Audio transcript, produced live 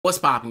What's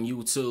poppin'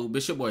 YouTube?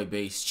 It's your boy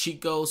Bass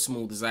Chico,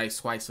 smooth as ice,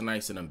 twice and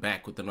ice, and I'm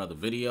back with another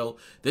video.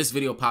 This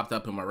video popped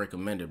up in my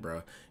recommended,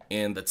 bro,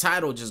 and the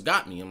title just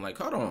got me. I'm like,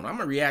 hold on, I'm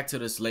gonna react to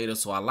this later,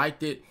 so I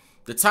liked it.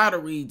 The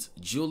title reads,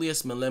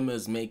 Julius Malema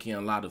is making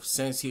a lot of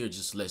sense here,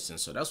 just listen.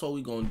 So that's what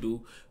we're gonna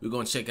do. We're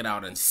gonna check it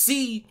out and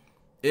see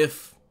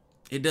if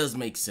it does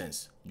make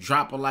sense.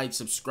 Drop a like,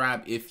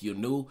 subscribe if you're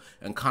new,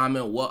 and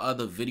comment what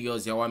other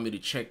videos y'all want me to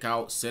check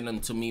out. Send them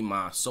to me.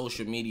 My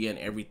social media and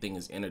everything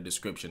is in the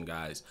description,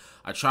 guys.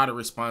 I try to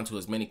respond to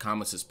as many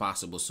comments as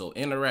possible, so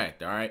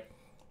interact, all right?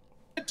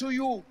 To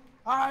you,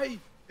 hi,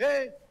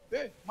 hey,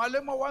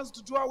 Malema wants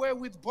to do away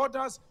with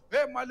borders.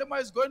 Hey,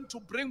 Malema is going to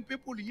bring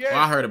people here.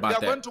 Well, I heard about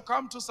that. They're going to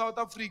come to South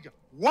Africa.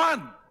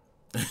 One,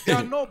 there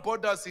are no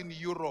borders in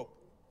Europe.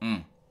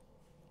 There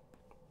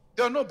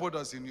are no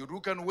borders in Europe.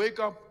 You can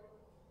wake up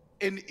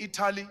in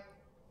Italy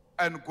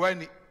and go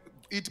and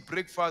eat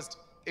breakfast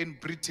in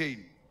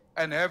Britain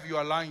and have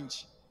your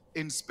lunch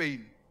in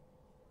Spain.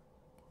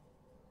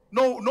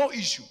 No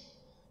issue.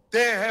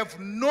 They have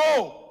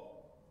no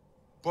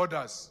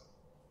borders.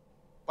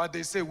 But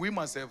they say we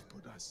must have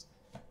borders.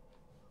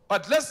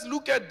 But let's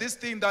look at this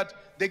thing that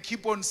they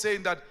keep on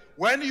saying, that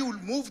when you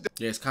move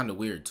yeah, it's kind of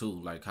weird too,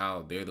 like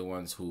how they're the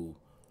ones who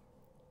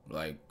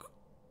like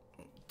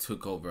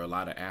took over a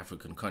lot of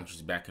African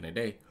countries back in the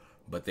day,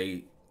 but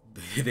they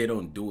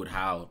don't do it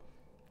how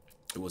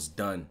it was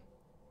done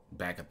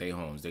back at their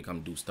homes. They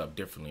come do stuff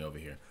differently over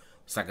here.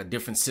 It's like a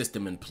different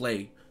system in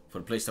play for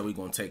the place that we're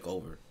gonna take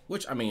over.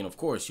 Which, I mean, of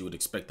course you would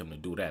expect them to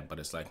do that, but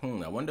it's like,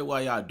 I wonder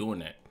why y'all doing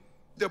that.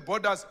 The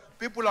borders,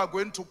 people are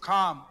going to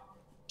come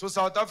to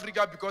South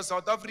Africa because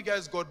South Africa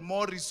has got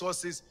more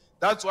resources.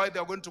 That's why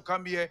they're going to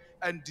come here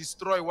and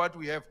destroy what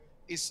we have.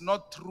 It's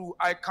not true.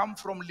 I come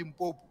from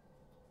Limpopo.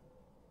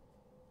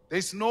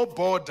 There's no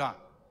border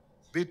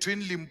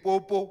between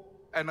Limpopo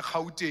and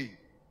Gauteng.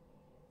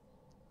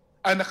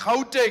 And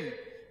Gauteng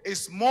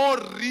is more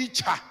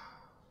richer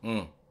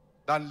than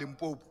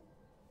Limpopo.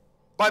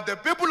 But the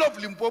people of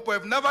Limpopo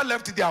have never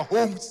left their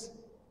homes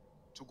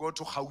to go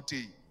to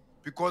Gauteng,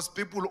 because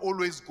people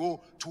always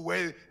go to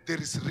where there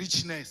is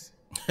richness.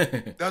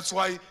 That's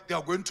why they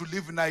are going to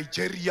leave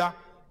Nigeria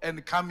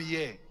and come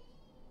here.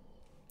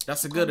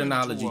 That's a good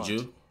analogy,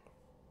 Jew.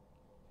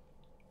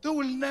 They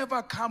will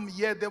never come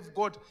here. They've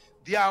got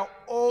their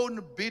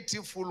own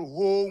beautiful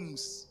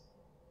homes.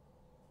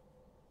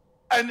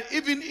 And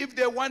even if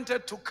they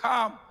wanted to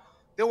come,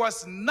 there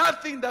was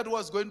nothing that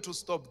was going to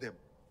stop them.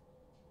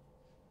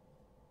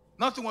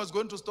 Nothing was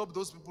going to stop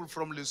those people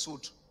from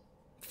Lesotho.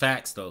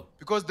 Facts, though.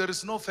 Because there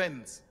is no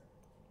fence.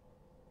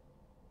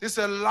 This is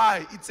a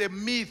lie. It's a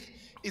myth.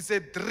 It's a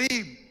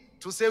dream.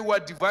 To say we're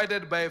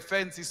divided by a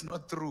fence is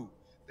not true.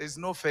 There's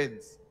no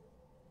fence.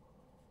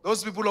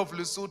 Those people of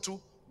Lesotho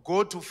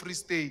go to Free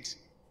State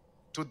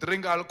to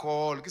drink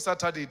alcohol. It's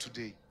Saturday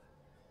today.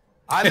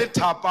 I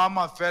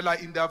tapama fella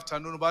in the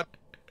afternoon, but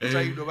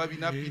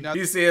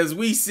he says,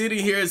 we sitting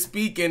here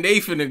speaking, they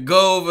finna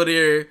go over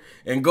there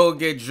and go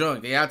get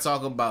drunk. They all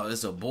talking about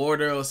it's a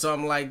border or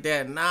something like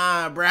that.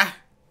 Nah, bruh.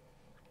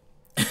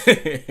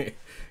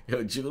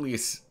 Yo,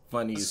 Julius,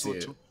 funny as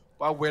hell.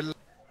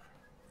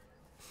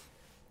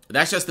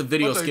 That's just the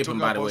video skipping,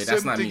 by the way.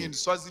 That's not me. Same thing in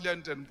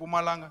Swaziland and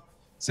Mpumalanga.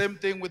 Same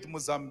thing with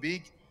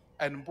Mozambique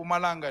and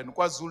Mpumalanga and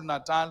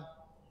KwaZulu-Natal.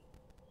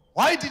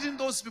 Why didn't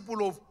those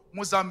people of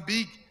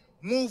Mozambique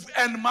move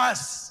en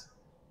masse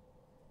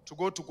to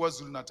go to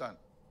KwaZulu-Natal?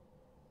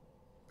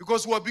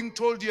 Because we are being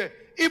told here,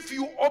 if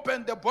you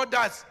open the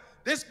borders,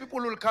 these people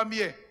will come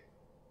here.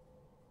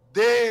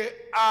 There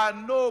are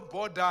no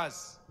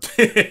borders.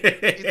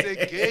 It's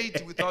a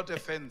gate without a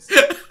fence.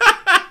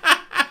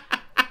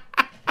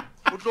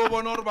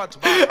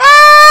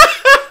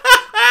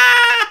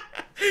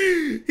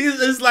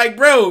 It's like,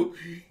 bro,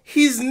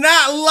 he's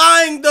not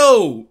lying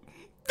though.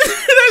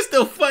 That's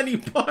the funny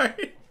part.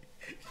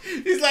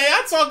 He's like,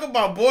 I talk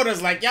about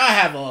borders like y'all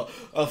have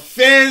a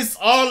fence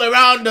all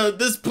around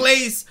this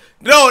place.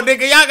 No,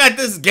 nigga, y'all got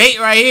this gate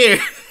right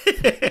here.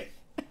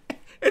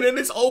 And then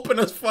it's open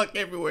as fuck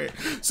everywhere.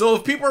 So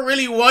if people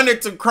really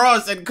wanted to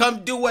cross and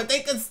come do what, they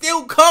can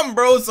still come,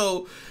 bro.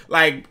 So,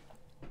 like,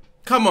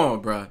 come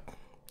on, bro.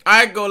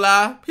 I ain't gonna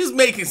lie. He's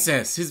making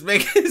sense. He's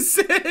making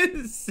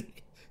sense.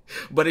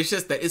 But it's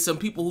just that it's some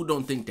people who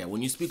don't think that.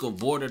 When you speak of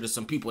border to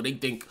some people, they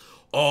think,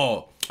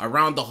 oh,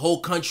 around the whole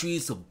country,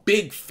 it's a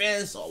big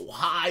fence, a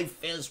high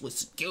fence with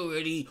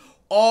security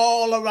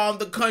all around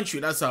the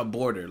country. That's our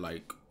border,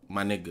 like,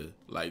 my nigga.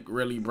 Like,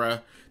 really,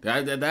 bruh?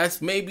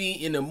 That's maybe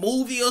in a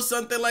movie or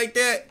something like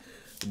that.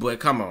 But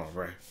come on,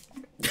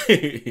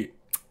 bruh.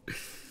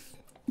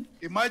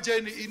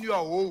 Imagine in your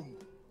home,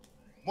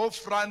 more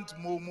front,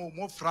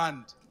 more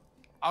front.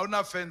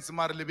 Auna fence,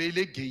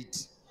 marlebele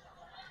gate.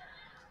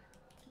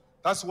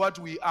 That's what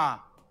we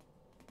are.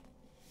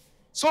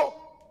 So,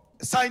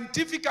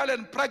 scientifically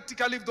and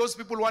practically, if those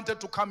people wanted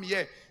to come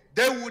here,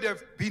 they would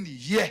have been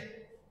here.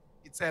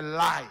 It's a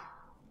lie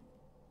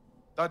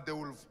that they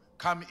will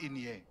come in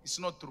here. It's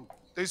not true.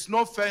 There's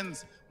no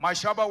fence.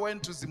 Mashaba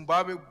went to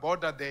Zimbabwe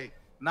border there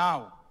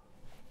now.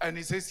 And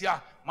he says, yeah,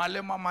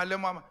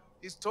 Malema.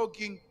 He's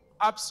talking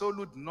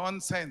absolute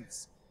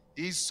nonsense.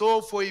 He's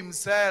so for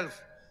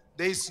himself.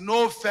 There is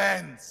no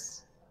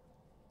fence.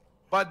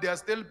 But there are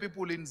still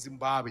people in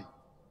Zimbabwe.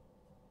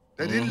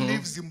 They didn't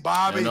leave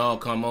Zimbabwe. And all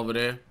come over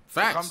there.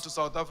 Facts. Come to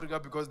South Africa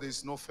because there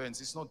is no fence.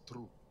 It's not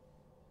true.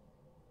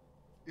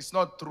 It's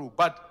not true.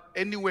 But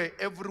anyway,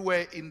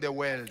 everywhere in the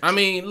world. I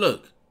mean,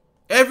 look.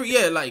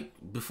 Like,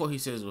 before he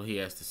says what he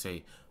has to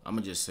say, I'm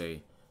going to just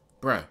say,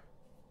 bruh.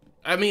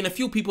 I mean, a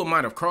few people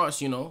might have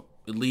crossed, you know,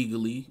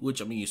 illegally.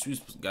 Which, I mean, you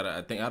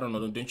gotta, I don't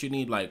know, don't you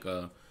need, like,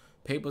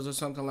 papers or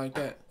something like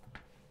that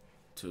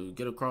to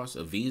get across?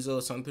 A visa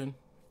or something?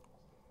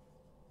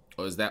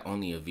 Or is that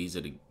only a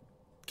visa to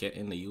get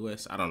in the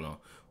U.S.? I don't know.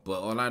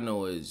 But all I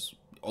know is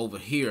over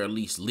here, at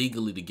least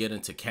legally, to get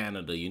into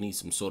Canada, you need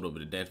some sort of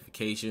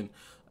identification,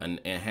 an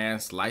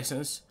enhanced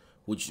license,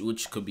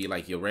 which could be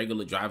like your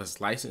regular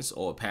driver's license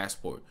or a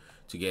passport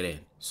to get in.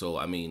 So,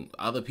 I mean,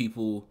 other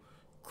people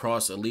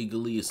cross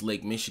illegally. It's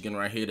Lake Michigan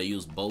right here. They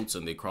use boats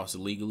and they cross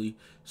illegally.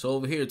 So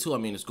over here, too, I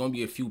mean, it's going to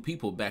be a few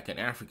people back in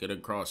Africa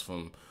that cross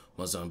from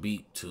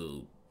Mozambique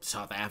to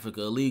South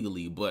Africa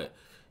illegally. But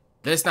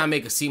let's not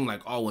make it seem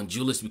like, oh, when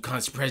Julius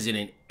becomes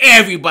president,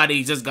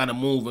 everybody's just got to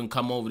move and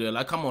come over there.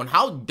 Like, come on,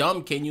 how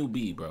dumb can you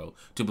be, bro,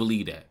 to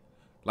believe that?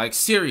 Like,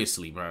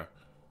 seriously, bro.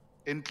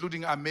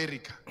 Including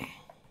America.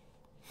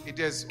 It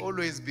has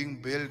always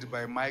been built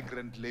by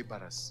migrant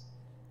laborers.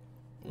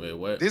 Wait,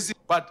 what?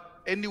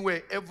 But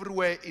anyway,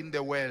 everywhere in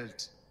the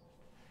world,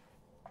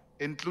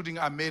 including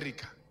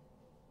America,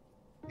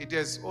 it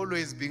has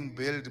always been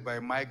built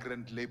by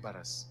migrant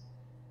laborers.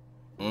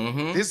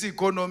 This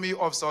economy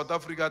of South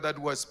Africa that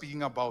we're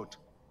speaking about,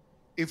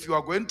 if you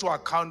are going to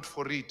account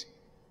for it,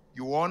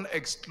 you won't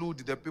exclude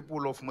the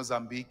people of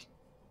Mozambique,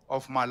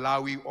 of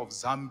Malawi, of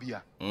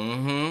Zambia,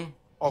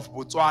 of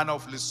Botswana,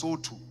 of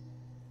Lesotho.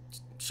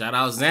 Shout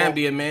out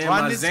Zambia, man.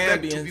 My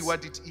Zambians. To be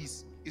what it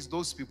is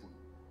those people.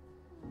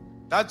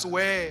 That's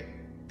where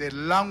the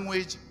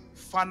language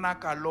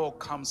Fanaka law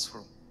comes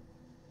from.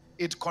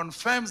 It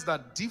confirms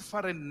that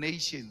different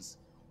nations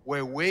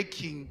were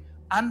working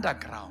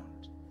underground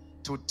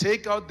to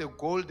take out the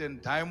gold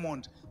and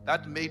diamond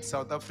that made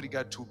South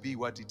Africa to be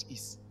what it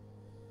is.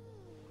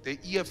 The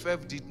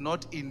EFF did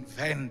not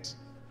invent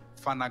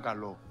Fanaka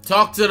law.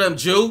 Talk to them,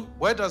 Jew.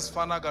 Where does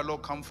Fanaka law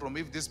come from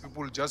if these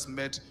people just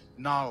met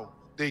now?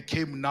 They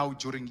came now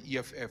during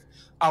EFF.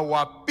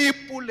 Our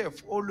people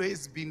have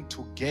always been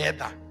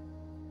together,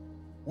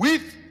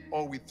 with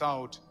or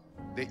without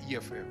the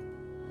EFF.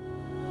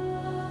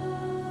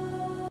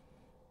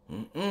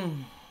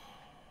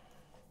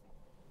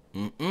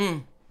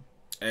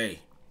 Hey,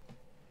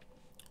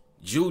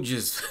 Jew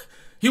just,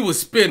 he was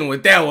spinning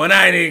with that one.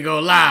 I ain't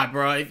gonna lie,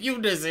 bro. If you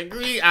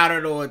disagree, I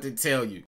don't know what to tell you.